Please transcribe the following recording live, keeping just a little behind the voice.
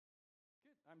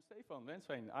I'm Stephan,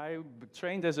 Wensveen. I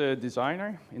trained as a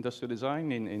designer, industrial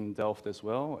design in Delft as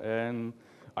well, and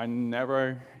I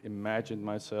never imagined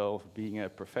myself being a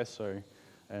professor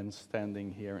and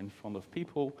standing here in front of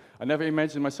people. I never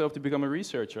imagined myself to become a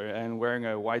researcher and wearing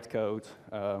a white coat,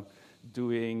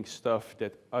 doing stuff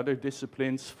that other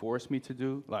disciplines force me to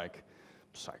do, like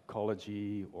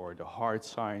psychology or the hard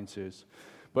sciences.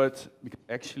 But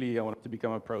actually, I wanted to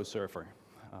become a pro surfer.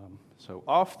 So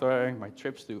after my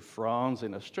trips to France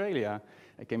and Australia,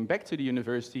 I came back to the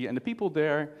university, and the people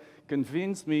there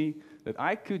convinced me that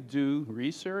I could do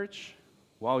research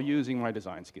while using my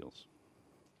design skills.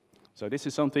 So this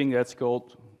is something that's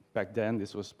called, back then,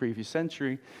 this was previous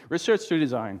century, research through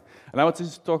design. And I want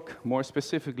to talk more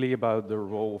specifically about the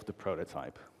role of the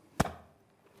prototype.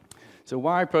 So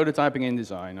why prototyping in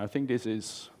design? I think this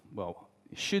is, well,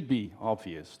 it should be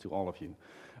obvious to all of you.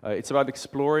 It's about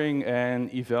exploring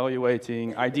and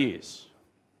evaluating ideas,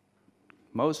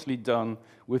 mostly done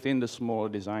within the smaller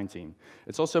design team.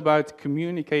 It's also about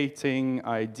communicating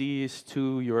ideas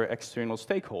to your external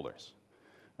stakeholders.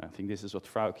 I think this is what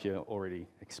Frauke already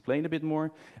explained a bit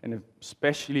more, and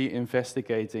especially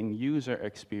investigating user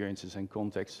experiences and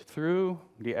context through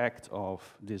the act of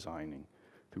designing,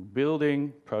 through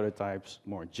building prototypes,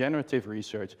 more generative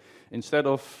research, instead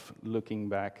of looking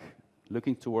back,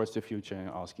 looking towards the future and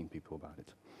asking people about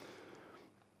it.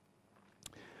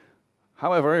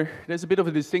 However, there's a bit of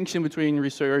a distinction between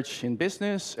research in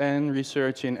business and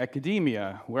research in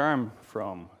academia, where I'm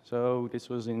from. So this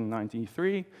was in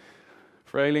 1993.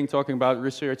 Freyling talking about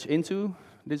research into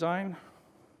design,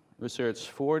 research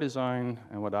for design,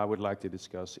 and what I would like to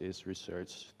discuss is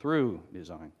research through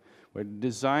design, where the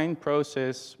design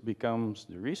process becomes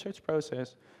the research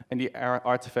process, and the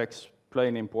artifacts play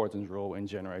an important role in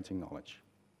generating knowledge.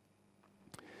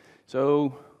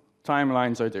 So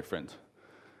timelines are different.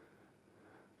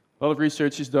 A lot of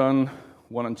research is done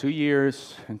 1 and 2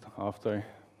 years, and after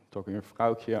talking with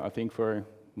Frauke, I think for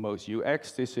most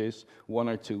UX this is 1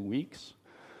 or 2 weeks.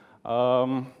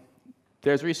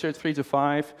 There's research 3 to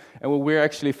 5, and what we're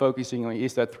actually focusing on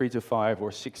is that 3 to 5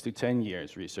 or 6 to 10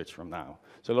 years research from now.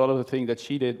 So a lot of the thing that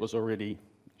she did was already,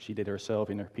 she did herself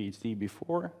in her PhD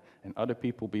before, and other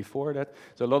people before that.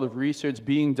 So a lot of research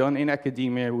being done in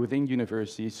academia within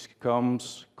universities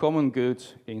comes common good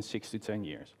in 6 to 10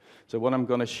 years. So what I'm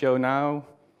going to show now,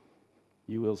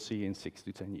 you will see in 6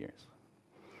 to 10 years.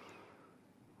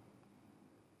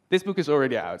 This book is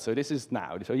already out, so this is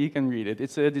now, so you can read it.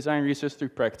 It's a design research through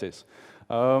practice.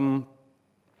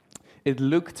 It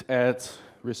looked at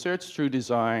research through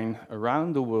design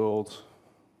around the world,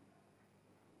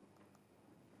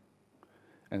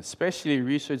 and especially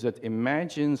research that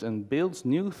imagines and builds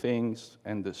new things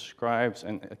and describes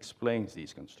and explains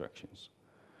these constructions.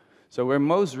 So where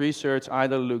most research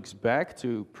either looks back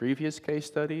to previous case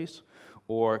studies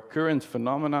or current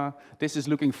phenomena, this is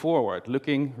looking forward,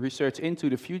 looking research into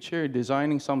the future,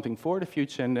 designing something for the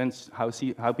future, and then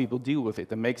how people deal with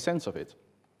it and make sense of it.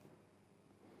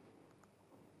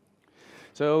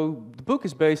 So the book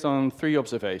is based on 3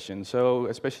 observations. So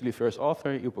especially first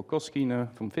author, Ilpo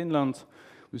Koskinen from Finland,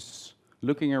 who's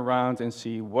looking around and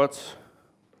see what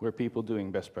were people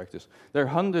doing best practice. There are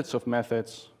hundreds of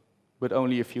methods, but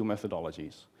only a few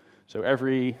methodologies. So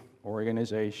every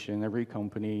organization, every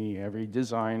company, every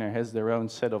designer has their own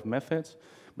set of methods,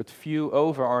 but few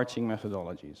overarching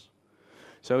methodologies.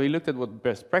 So he looked at what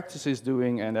best practice is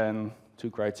doing, and then 2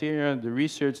 criteria: the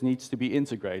research needs to be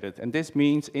integrated. And this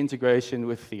means integration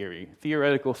with theory,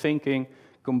 theoretical thinking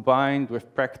combined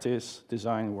with practice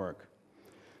design work.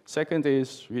 Second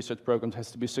is research program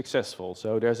has to be successful,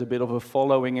 so there's a bit of a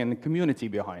following and a community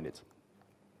behind it.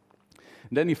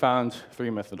 And then he found 3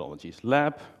 methodologies: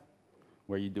 lab,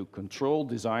 where you do controlled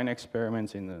design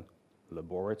experiments in the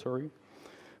laboratory;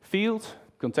 field,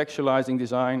 contextualizing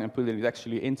design and putting it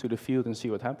actually into the field and see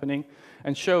what's happening;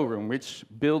 and showroom, which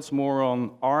builds more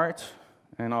on art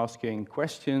and asking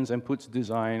questions and puts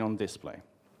design on display.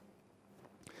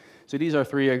 So these are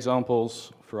 3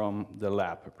 examples from the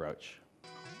lab approach.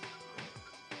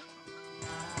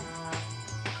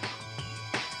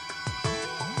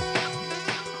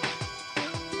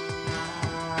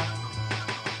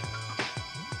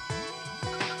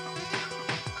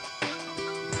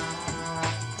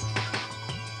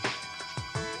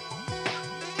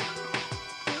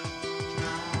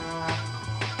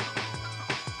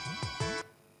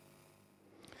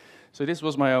 So this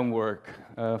was my own work.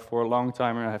 For a long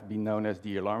time I have been known as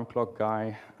the alarm clock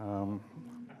guy.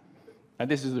 And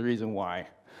this is the reason why.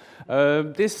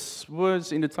 This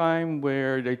was in the time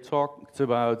where they talked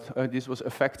about this was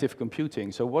effective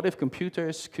computing. So what if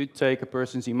computers could take a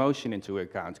person's emotion into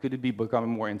account? Could it be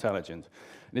becoming more intelligent?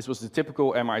 This was the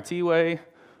typical MIT way,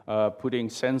 putting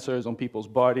sensors on people's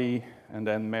body and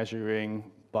then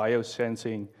measuring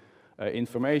biosensing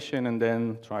information and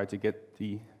then try to get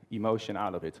the emotion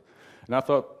out of it. And I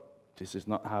thought, this is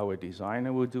not how a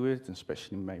designer would do it,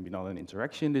 especially maybe not an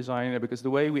interaction designer, because the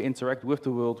way we interact with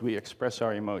the world, we express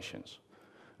our emotions.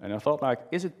 And I thought, like,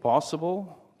 is it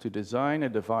possible to design a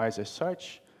device as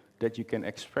such that you can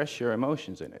express your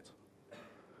emotions in it?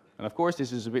 And of course,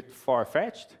 this is a bit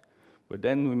far-fetched, but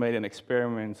then we made an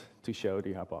experiment to show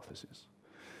the hypothesis.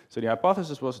 So the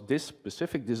hypothesis was this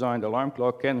specific designed alarm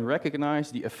clock can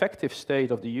recognize the affective state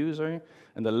of the user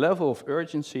and the level of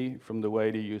urgency from the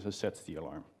way the user sets the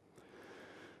alarm.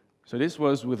 So this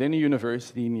was within a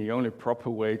university, and the only proper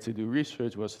way to do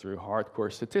research was through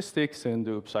hardcore statistics and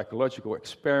do a psychological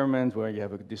experiment where you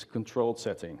have this controlled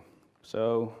setting.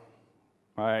 So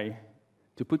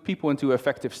to put people into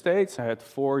affective states, I had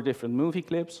 4 different movie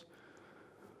clips.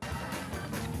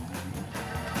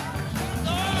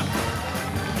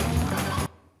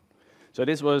 So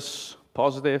this was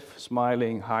positive,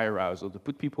 smiling, high arousal, to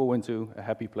put people into a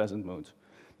happy, pleasant mood.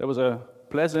 There was a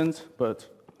pleasant but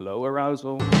low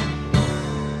arousal.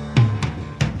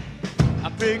 I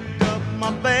picked up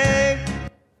my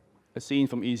bag. A scene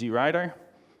from Easy Rider.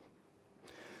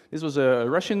 This was a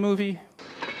Russian movie.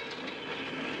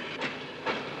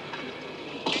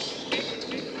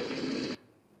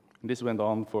 And this went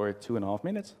on for 2.5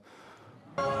 minutes.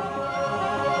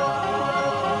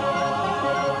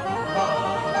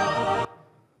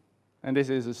 And this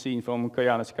is a scene from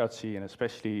Koyaanisqatsi, and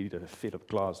especially the Philip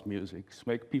Glass music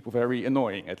make people very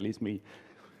annoying, at least me,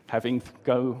 having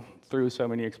go through so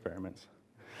many experiments.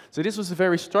 So this was a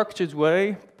very structured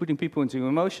way, putting people into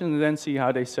emotion, and then see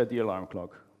how they set the alarm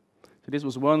clock. So this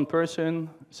was one person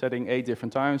setting 8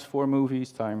 different times, 4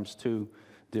 movies, times 2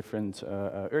 different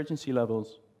urgency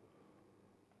levels,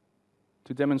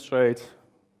 to demonstrate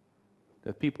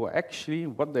that people actually,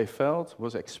 what they felt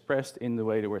was expressed in the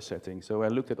way they were setting. So I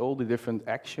looked at all the different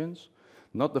actions,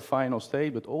 not the final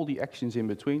state, but all the actions in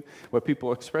between, where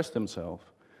people expressed themselves.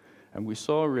 And we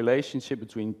saw a relationship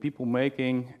between people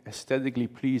making aesthetically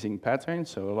pleasing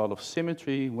patterns, so a lot of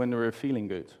symmetry when they were feeling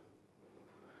good.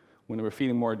 When they were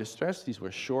feeling more distressed, these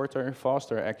were shorter,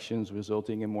 faster actions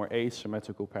resulting in more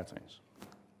asymmetrical patterns.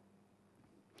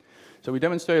 So we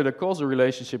demonstrated a causal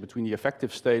relationship between the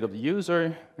affective state of the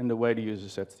user and the way the user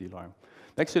sets the alarm.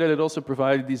 Next to that, it also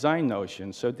provided design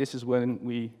notions. So this is when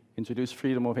we introduced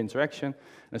freedom of interaction,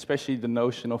 and especially the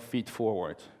notion of feed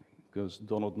forward, because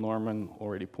Donald Norman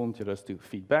already pointed us to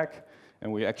feedback,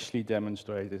 and we actually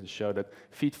demonstrated and showed that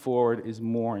feed forward is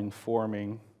more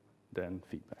informing than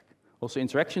feedback. Also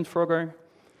interaction Frogger,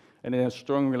 and then a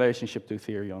strong relationship to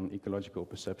theory on ecological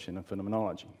perception and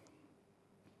phenomenology.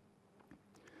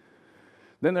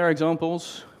 Then there are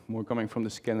examples, more coming from the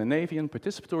Scandinavian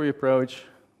participatory approach,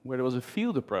 where there was a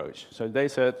field approach. So they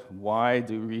said, why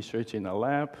do research in a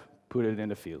lab? Put it in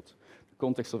the field. The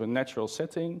context of a natural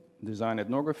setting, design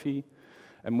ethnography,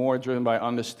 and more driven by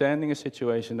understanding a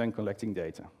situation than collecting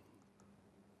data.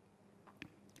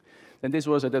 And this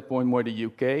was at that point more the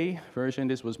UK version.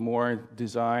 This was more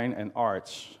design and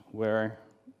arts, where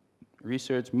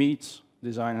research meets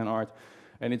design and art.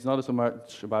 And it's not so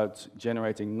much about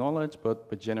generating knowledge,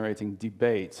 but generating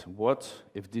debate. What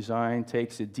if design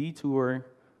takes a detour?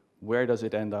 Where does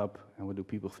it end up? And what do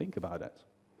people think about that?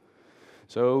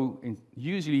 So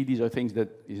usually these are things that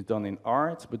is done in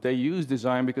art, but they use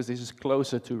design because this is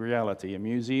closer to reality. A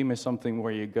museum is something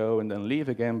where you go and then leave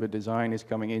again, but design is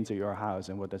coming into your house,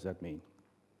 and what does that mean?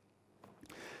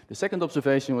 The second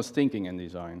observation was thinking and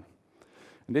design.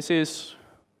 And this is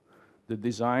the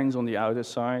designs on the outer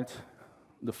side,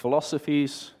 the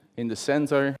philosophies in the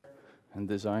center, and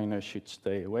designers should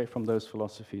stay away from those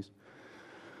philosophies.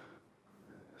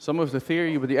 Some of the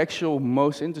theory, but the actual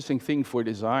most interesting thing for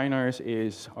designers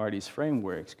are these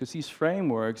frameworks, because these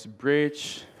frameworks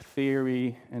bridge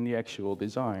theory and the actual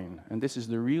design. And this is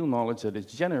the real knowledge that is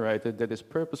generated that is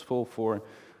purposeful for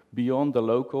beyond the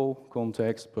local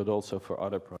context, but also for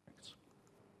other projects.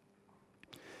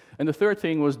 And the third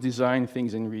thing was design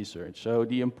things in research. So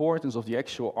the importance of the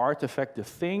actual artifact, the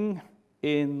thing,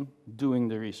 in doing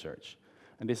the research.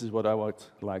 And this is what I would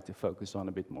like to focus on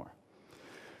a bit more.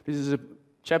 This is a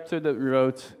chapter that we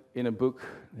wrote in a book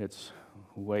that's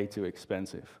way too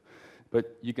expensive.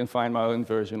 But you can find my own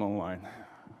version online.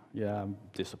 Yeah, I'm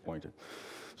disappointed.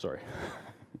 Sorry.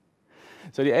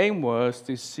 So the aim was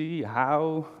to see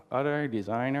how other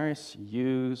designers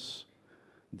use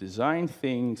design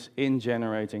things in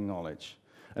generating knowledge,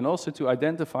 and also to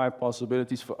identify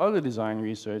possibilities for other design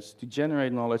research to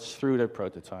generate knowledge through their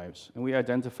prototypes. And we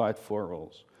identified 4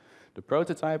 roles. The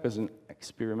prototype as an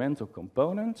experimental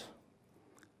component,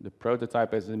 the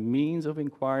prototype as a means of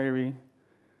inquiry,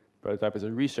 prototype as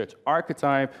a research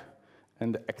archetype,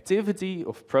 and the activity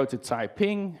of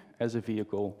prototyping as a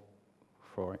vehicle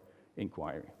for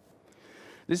inquiry.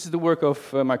 This is the work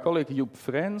of my colleague Joep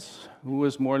Frens, who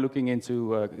was more looking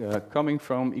into coming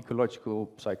from ecological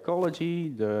psychology,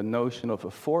 the notion of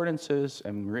affordances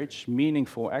and rich,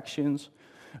 meaningful actions.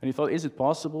 And he thought, is it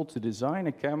possible to design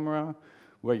a camera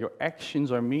where your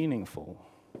actions are meaningful?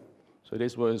 So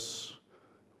this was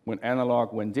when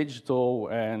analog went digital,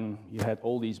 and you had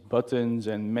all these buttons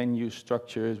and menu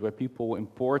structures where people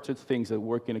imported things that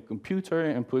work in a computer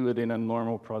and put it in a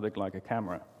normal product like a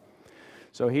camera.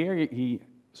 So here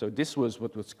so this was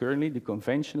what was currently the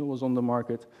conventional was on the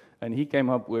market, and he came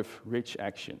up with rich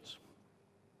actions.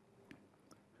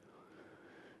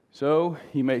 So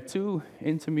he made 2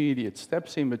 intermediate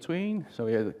steps in between. So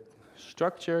he had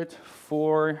structured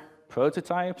 4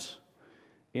 prototypes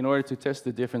in order to test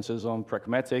the differences on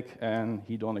pragmatic and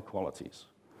hedonic qualities.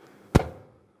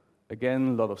 Again,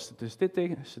 a lot of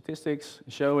statistics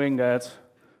showing that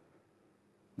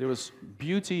there was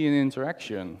beauty in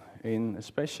interaction in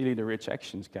especially the rich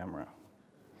actions camera,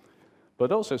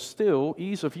 but also still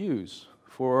ease of use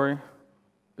for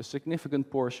a significant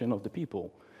portion of the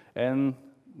people, and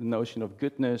the notion of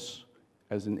goodness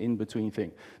as an in-between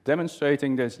thing,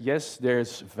 demonstrating that yes,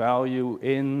 there's value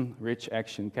in rich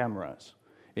action cameras,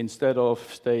 instead of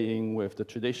staying with the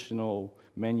traditional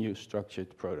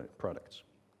menu-structured products.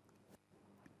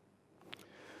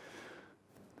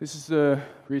 This is the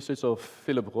research of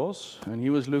Philip Ross, and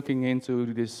he was looking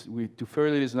into this, to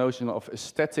further this notion of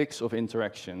aesthetics of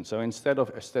interaction. So instead of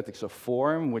aesthetics of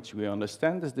form, which we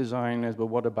understand as designers, but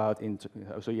what about,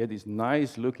 so you had these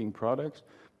nice looking products,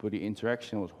 but the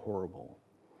interaction was horrible.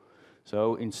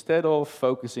 So instead of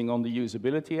focusing on the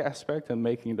usability aspect and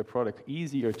making the product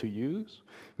easier to use,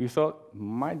 we thought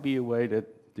might be a way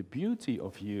that the beauty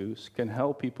of use can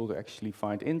help people to actually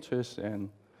find interest and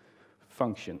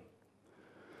function.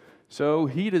 So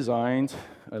he designed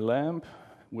a lamp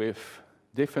with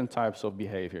different types of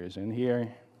behaviors, and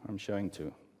here I'm showing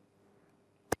 2.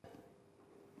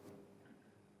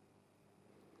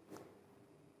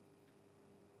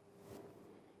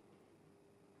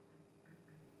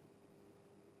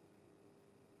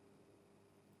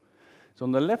 So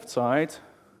on the left side,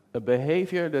 a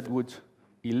behavior that would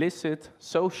elicit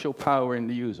social power in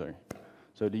the user.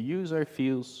 So the user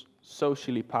feels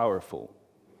socially powerful.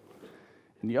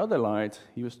 In the other light,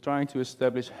 he was trying to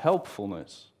establish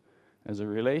helpfulness as a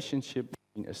relationship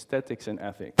between aesthetics and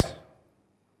ethics.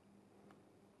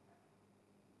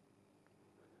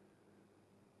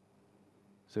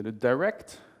 So the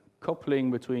direct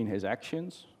coupling between his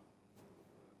actions,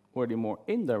 or the more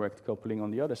indirect coupling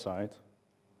on the other side,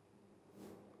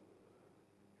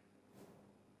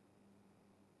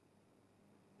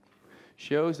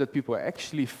 shows that people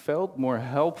actually felt more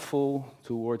helpful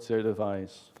towards their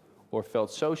device, or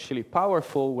felt socially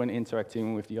powerful when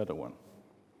interacting with the other one.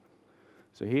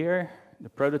 So here, the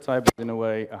prototype is in a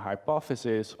way a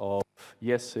hypothesis of,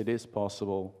 yes, it is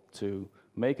possible to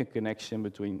make a connection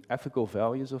between ethical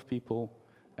values of people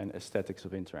and aesthetics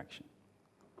of interaction.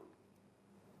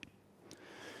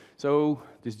 So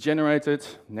this generated,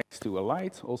 next to a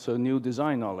light, also new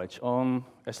design knowledge on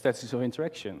aesthetics of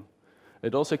interaction.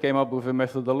 It also came up with a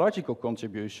methodological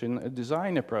contribution, a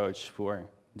design approach for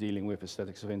dealing with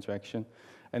aesthetics of interaction.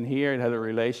 And here it had a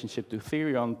relationship to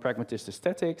theory on pragmatist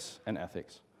aesthetics and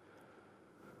ethics.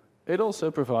 It also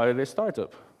provided a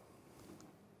startup.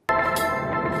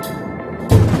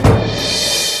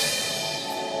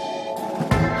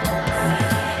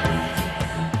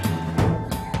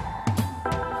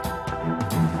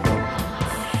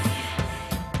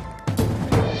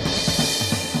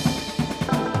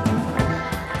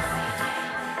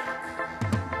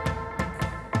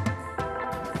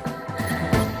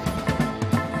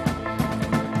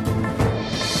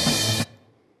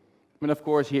 And of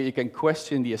course, here you can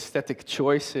question the aesthetic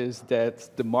choices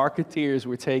that the marketeers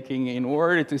were taking in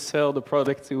order to sell the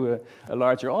product to a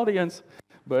larger audience.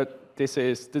 But this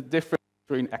is the difference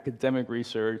between academic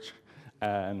research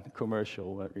and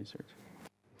commercial research.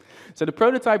 So the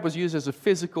prototype was used as a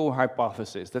physical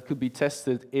hypothesis that could be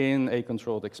tested in a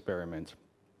controlled experiment.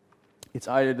 It's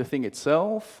either the thing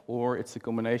itself, or it's a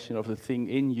combination of the thing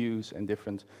in use and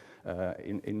different,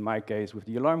 in my case with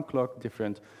the alarm clock,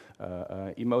 different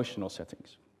emotional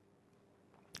settings.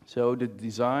 So the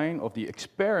design of the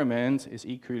experiment is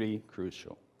equally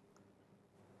crucial.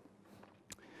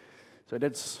 So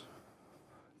that's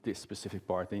this specific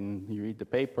part. And you read the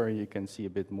paper, you can see a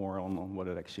bit more on what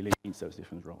it actually means, those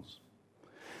different roles.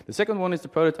 The second one is the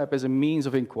prototype as a means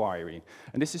of inquiry.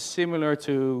 And this is similar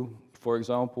to, for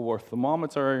example, a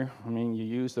thermometer. I mean, you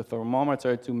use the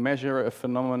thermometer to measure a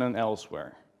phenomenon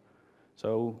elsewhere.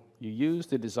 So you use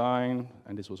the design,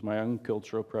 and this was my own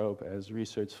cultural probe as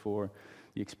research for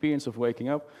the experience of waking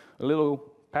up, a little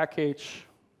package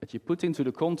that you put into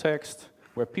the context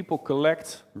where people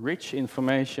collect rich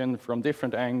information from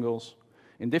different angles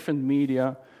in different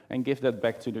media and give that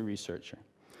back to the researcher.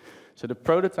 So the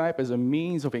prototype is a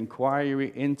means of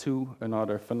inquiry into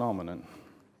another phenomenon.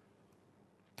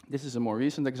 This is a more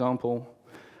recent example,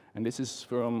 and this is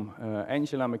from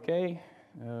Angela McKay,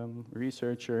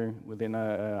 researcher within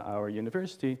our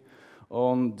university,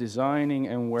 on designing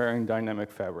and wearing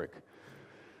dynamic fabric.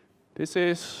 This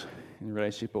is in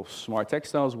relationship of smart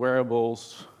textiles,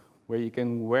 wearables, where you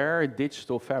can wear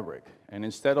digital fabric. And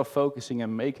instead of focusing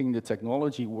and making the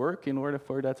technology work in order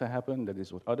for that to happen, that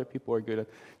is what other people are good at,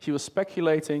 she was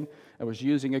speculating and was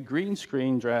using a green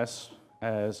screen dress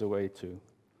as a way to,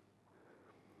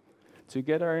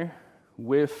 together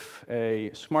with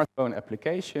a smartphone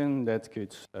application that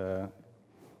could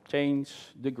change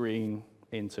the green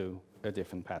into a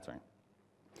different pattern.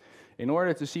 In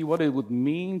order to see what it would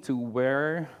mean to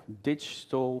wear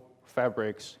digital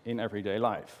fabrics in everyday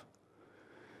life.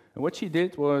 And what she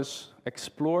did was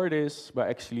explore this by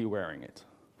actually wearing it.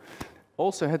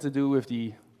 Also had to do with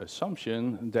the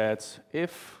assumption that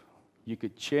if you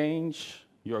could change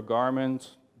your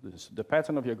garment, the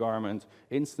pattern of your garment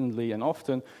instantly and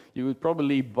often, you would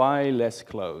probably buy less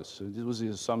clothes. So this was the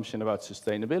assumption about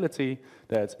sustainability,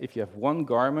 that if you have one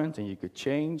garment and you could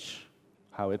change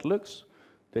how it looks,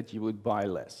 that you would buy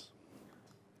less.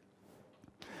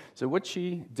 So what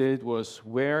she did was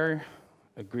wear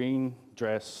a green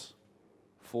dress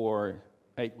for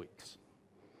 8 weeks.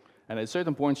 And at a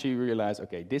certain point she realized,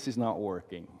 okay, this is not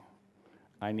working.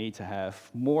 I need to have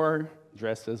more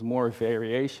dresses, more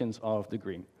variations of the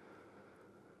green.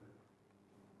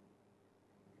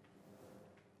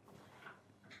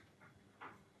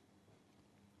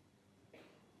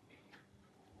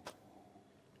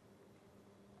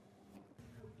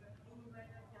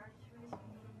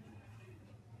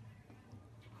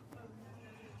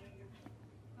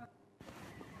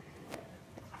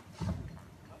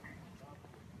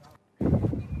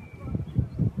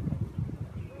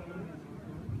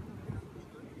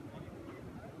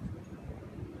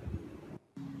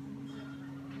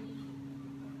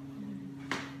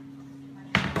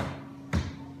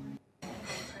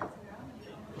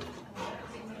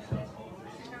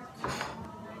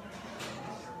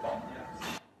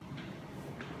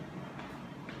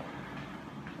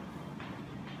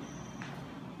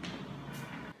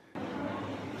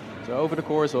 So over the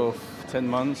course of 10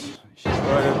 months, she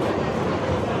started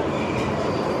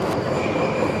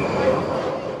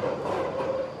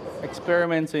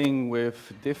experimenting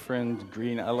with different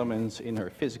green elements in her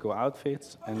physical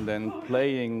outfits and then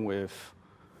playing with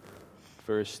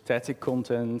first static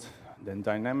content, then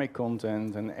dynamic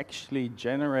content, and actually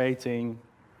generating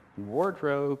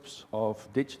wardrobes of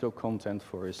digital content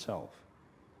for herself.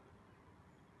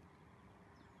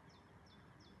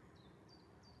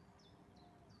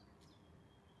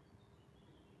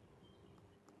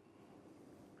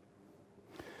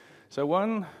 So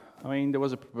there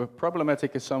was a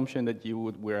problematic assumption that you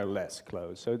would wear less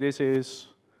clothes. So this is,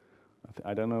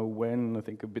 I don't know when, I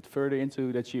think a bit further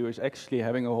into, that she was actually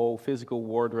having a whole physical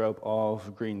wardrobe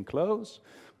of green clothes,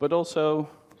 but also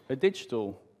a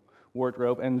digital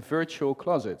wardrobe and virtual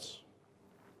closets.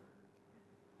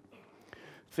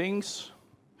 Things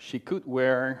she could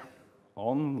wear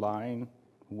online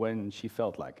when she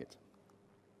felt like it.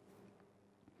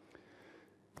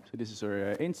 So this is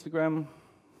her Instagram,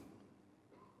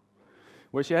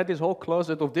 where she had this whole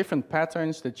closet of different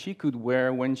patterns that she could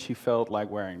wear when she felt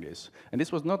like wearing this. And this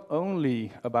was not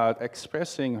only about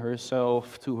expressing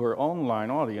herself to her online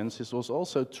audience, this was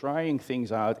also trying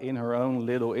things out in her own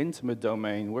little intimate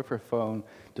domain with her phone,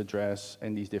 the dress,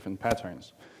 and these different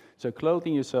patterns. So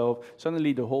clothing yourself,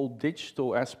 suddenly the whole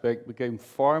digital aspect became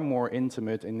far more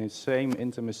intimate in the same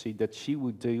intimacy that she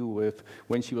would deal with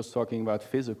when she was talking about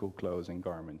physical clothes and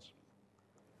garments.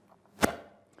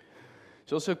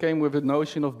 She also came with a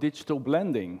notion of digital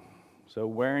blending. So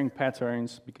wearing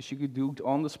patterns, because you could do it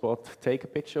on the spot, take a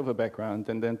picture of a background,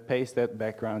 and then paste that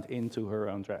background into her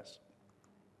own dress.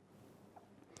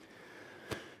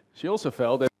 She also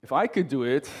felt that if I could do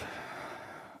it,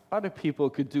 other people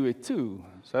could do it too.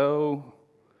 So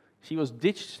she was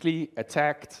digitally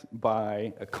attacked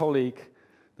by a colleague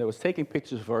that was taking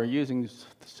pictures of her using the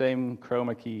same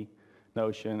chroma key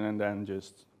notion and then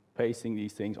just pasting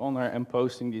these things on there and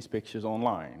posting these pictures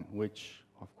online, which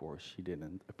of course she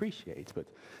didn't appreciate. But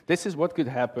this is what could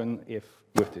happen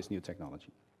with this new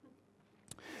technology.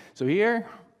 So here,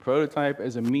 prototype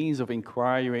as a means of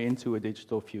inquiry into a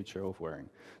digital future of wearing.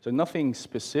 So nothing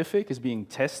specific is being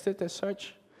tested as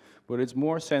such, but it's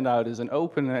more sent out as an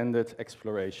open-ended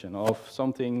exploration of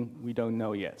something we don't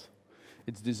know yet.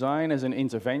 It's designed as an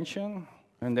intervention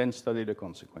and then study the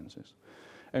consequences.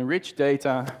 And rich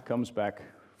data comes back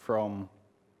from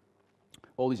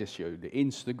all these issues, the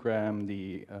Instagram,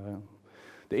 the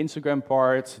Instagram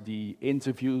part, the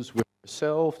interviews with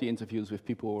herself, the interviews with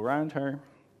people around her.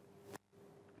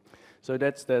 So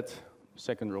that's that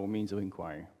second role, means of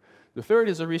inquiry. The third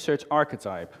is a research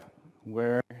archetype,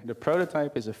 where the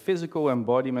prototype is a physical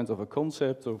embodiment of a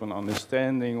concept, of an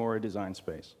understanding, or a design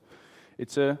space.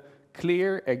 It's a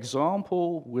clear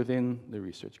example within the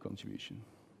research contribution.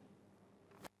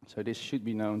 So this should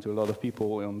be known to a lot of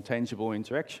people on tangible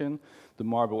interaction, the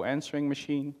marble answering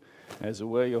machine, as a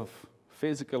way of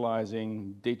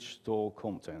physicalizing digital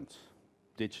content,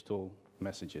 digital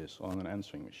messages on an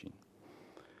answering machine.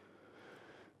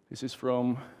 This is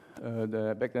from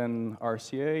the back then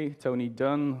RCA, Tony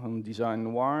Dunn on Design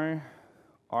Noir,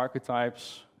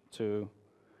 archetypes to,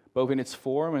 both in its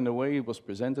form and the way it was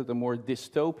presented, a more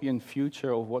dystopian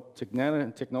future of what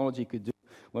technology could do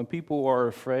when people are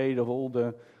afraid of all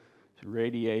the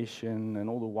radiation and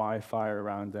all the Wi-Fi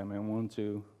around them and want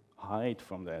to hide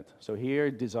from that. So here,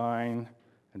 design,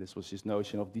 and this was his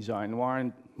notion of design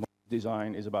noir.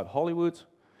 Design is about Hollywood,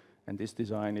 and this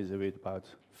design is a bit about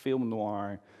film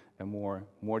noir and more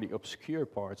the obscure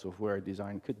parts of where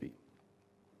design could be.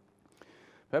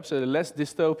 Perhaps a less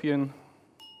dystopian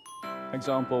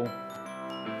example.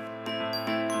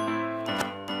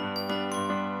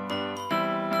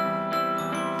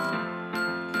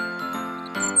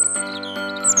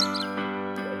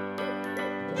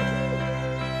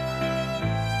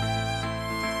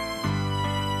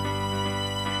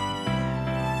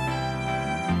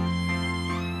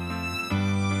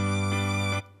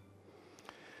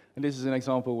 And this is an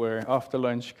example where after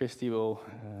lunch, Christy will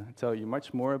tell you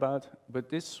much more about, but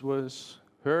this was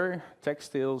her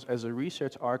textiles as a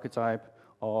research archetype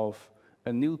of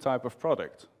a new type of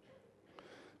product.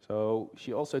 So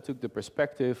she also took the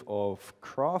perspective of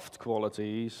craft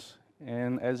qualities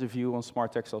and as a view on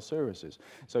smart textile services.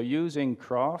 So using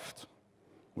craft,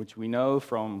 which we know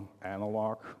from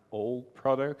analog old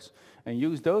products, and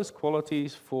use those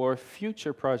qualities for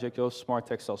future projects of smart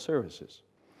textile services.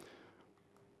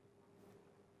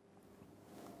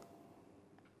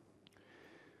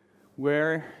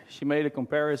 Where she made a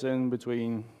comparison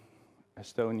between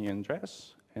Estonian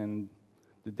dress and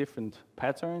the different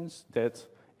patterns that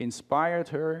inspired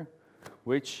her,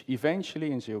 which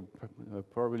eventually, and she'll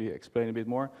probably explain a bit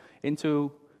more,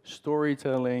 into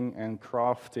storytelling and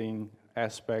crafting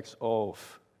aspects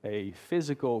of a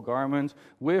physical garment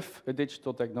with a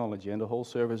digital technology and the whole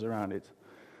service around it.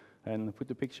 And I put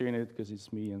the picture in it because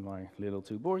it's me and my little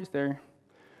two boys there.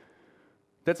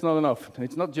 That's not enough.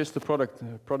 It's not just the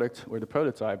product or the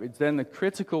prototype. It's then a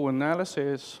critical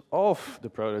analysis of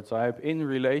the prototype in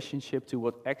relationship to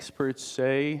what experts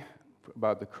say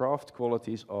about the craft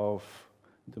qualities of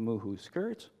the Muhu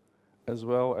skirt, as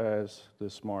well as the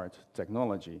smart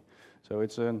technology. So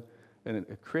it's a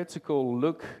critical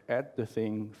look at the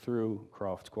thing through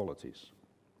craft qualities.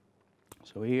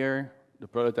 So here, the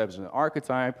prototype is an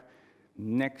archetype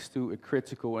next to a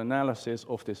critical analysis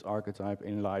of this archetype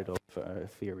in light of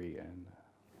theory. And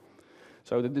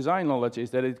so the design knowledge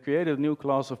is that it created a new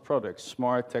class of products,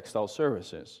 smart textile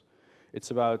services.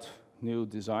 It's about new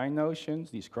design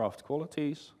notions, these craft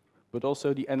qualities, but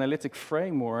also the analytic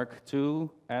framework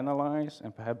to analyze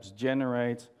and perhaps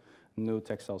generate new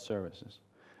textile services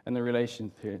and the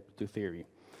relation to theory.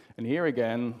 And here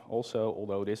again, also,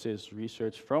 although this is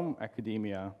research from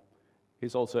academia,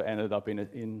 it's also ended up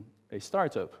in a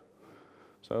startup.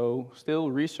 So still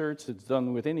research that's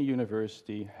done within a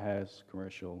university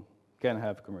can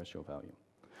have commercial value.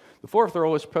 The fourth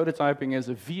role is prototyping as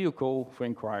a vehicle for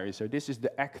inquiry. So this is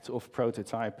the act of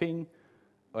prototyping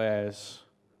as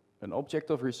an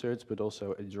object of research, but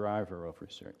also a driver of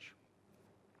research.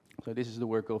 So this is the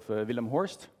work of Willem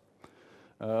Horst,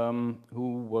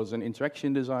 who was an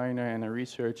interaction designer and a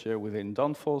researcher within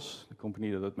Danfoss, the company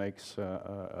that makes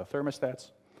thermostats,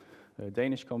 a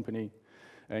Danish company.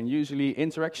 And usually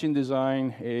interaction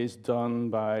design is done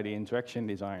by the interaction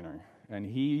designer, and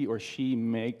he or she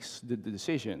makes the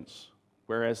decisions,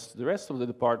 whereas the rest of the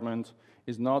department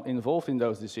is not involved in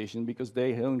those decisions because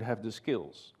they don't have the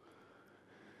skills.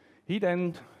 He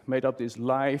then made up this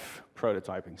live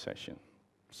prototyping session.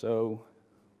 So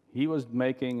he was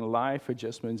making live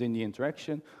adjustments in the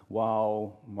interaction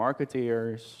while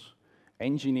marketeers,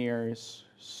 engineers,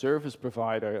 service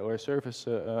provider or service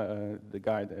the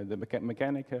guy, the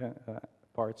mechanic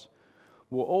parts,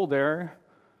 were all there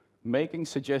making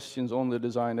suggestions on the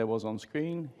design that was on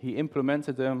screen. He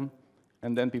implemented them,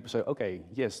 and then people say, okay,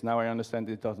 yes, now I understand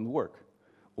it doesn't work.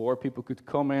 Or people could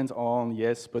comment on,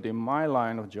 yes, but in my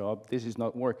line of job, this is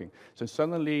not working. So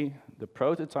suddenly, the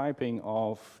prototyping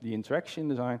of the interaction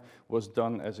design was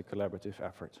done as a collaborative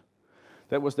effort.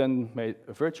 That was then made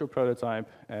a virtual prototype,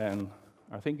 and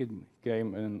I think it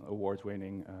became an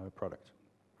award-winning product.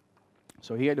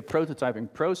 So here, the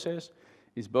prototyping process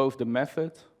is both the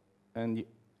method and the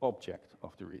object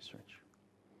of the research.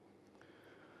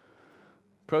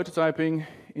 Prototyping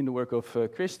in the work of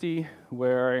Christy,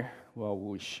 where, well,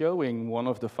 we're showing one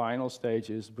of the final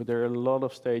stages, but there are a lot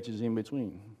of stages in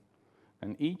between.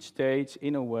 And each stage,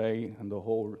 in a way, and the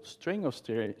whole string of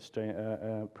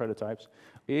prototypes,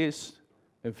 is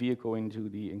a vehicle into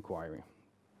the inquiry.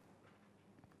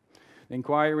 The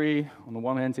inquiry, on the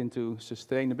one hand, into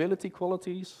sustainability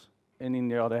qualities, and in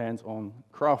the other hand, on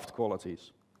craft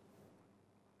qualities.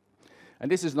 And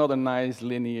this is not a nice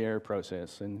linear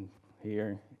process. And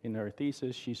here in her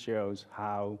thesis, she shows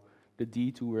how the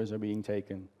detours are being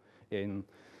taken in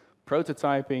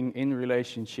prototyping in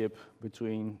relationship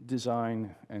between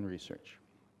design and research.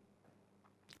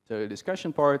 So the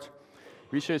discussion part,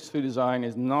 research through design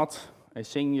is not a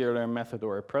singular method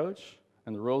or approach,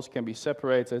 and the roles can be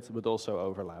separated but also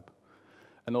overlap.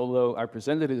 And although I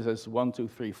presented it as 1, 2,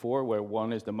 3, 4, where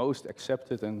 1 is the most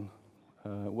accepted and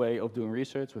way of doing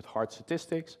research with hard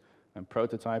statistics, and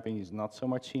prototyping is not so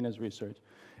much seen as research.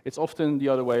 It's often the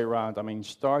other way around. I mean,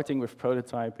 starting with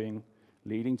prototyping,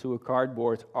 leading to a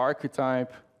cardboard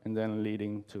archetype, and then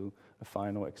leading to a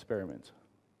final experiment.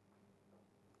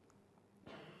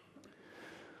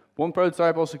 One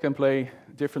prototype also can play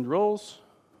different roles.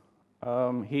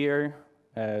 Here,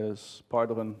 as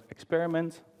part of an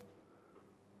experiment,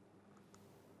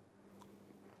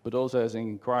 but also as an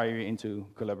inquiry into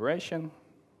collaboration.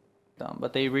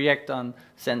 But they react on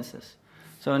senses.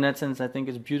 So in that sense, I think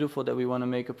it's beautiful that we want to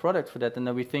make a product for that, and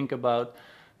that we think about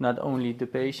not only the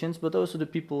patients, but also the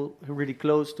people who are really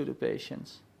close to the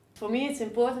patients. For me, it's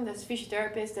important as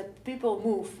physiotherapists that people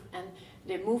move, and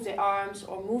they move their arms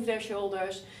or move their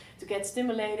shoulders to get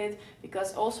stimulated,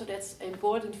 because also that's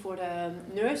important for the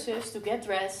nurses to get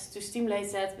dressed, to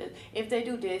stimulate that. If they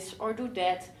do this or do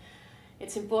that,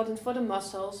 it's important for the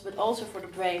muscles, but also for the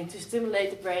brain, to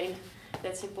stimulate the brain.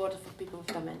 That's important for people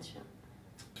with dementia.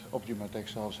 Optima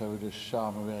Textiles hebben we dus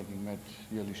samenwerking met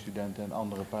jullie studenten en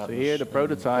andere partners. So here the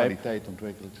prototype kwaliteit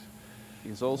ontwikkeld.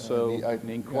 Is also an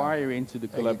inquiry into the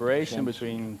collaboration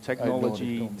between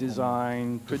technology,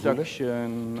 design,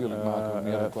 production,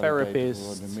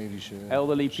 therapists,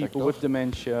 elderly people with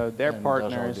dementia, their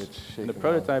partners. And the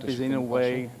prototype is in a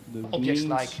way the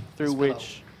means through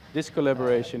which this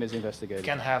collaboration is investigated.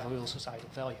 Can have a real societal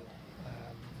value.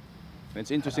 It's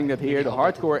interesting that here the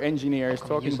hardcore engineer is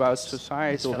talking about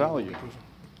societal value.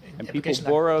 And people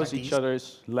borrow each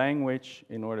other's language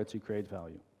in order to create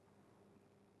value.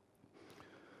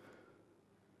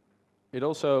 It's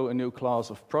also a new class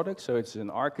of product, so it's an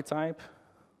archetype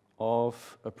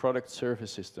of a product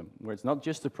service system, where it's not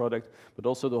just the product, but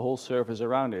also the whole service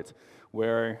around it,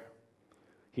 where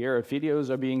here videos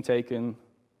are being taken,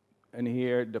 and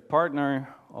here the partner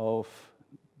of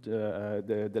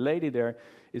the lady there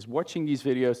is watching these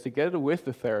videos together with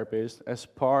the therapist as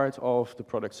part of the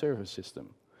product service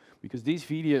system. Because these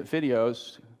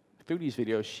videos, through these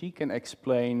videos, she can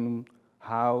explain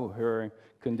how her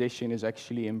condition is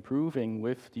actually improving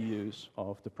with the use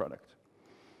of the product.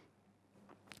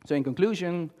 So in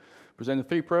conclusion, presented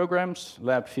 3 programs: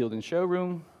 lab, field, and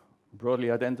showroom,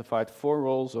 broadly identified 4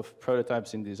 roles of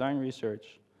prototypes in design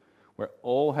research, where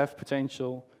all have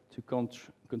potential to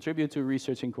contribute to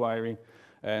research inquiry,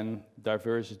 and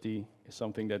diversity is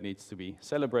something that needs to be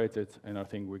celebrated, and I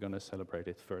think we're going to celebrate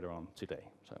it further on today.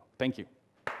 So, thank you.